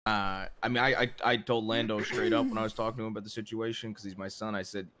I mean, I told Lando straight up when I was talking to him about the situation because he's my son. I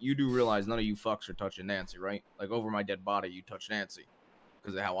said, "You do realize none of you fucks are touching Nancy, right? Like over my dead body, you touch Nancy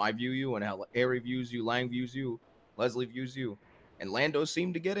because of how I view you and how Harry views you, Lang views you, Leslie views you, and Lando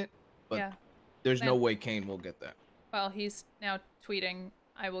seemed to get it, but Yeah. there's no Lan- way Kane will get that." well, he's now tweeting,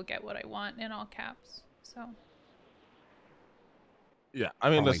 "I will get what I want" in all caps. So Yeah, I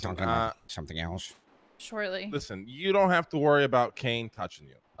mean, Probably listen, talking about something else. surely. listen, you don't have to worry about Kane touching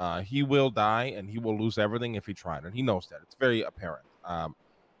you. He will die and he will lose everything if he tried, and he knows that. It's very apparent.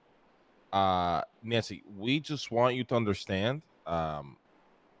 Nancy, we just want you to understand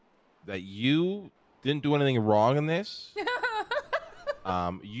that you didn't do anything wrong in this.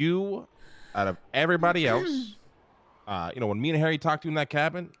 You, out of everybody else, when me and Harry talked to you in that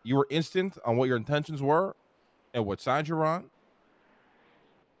cabin, you were instant on what your intentions were and what side you're on.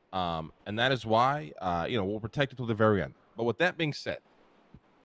 And that is why, we'll protect you till the very end. But with that being said,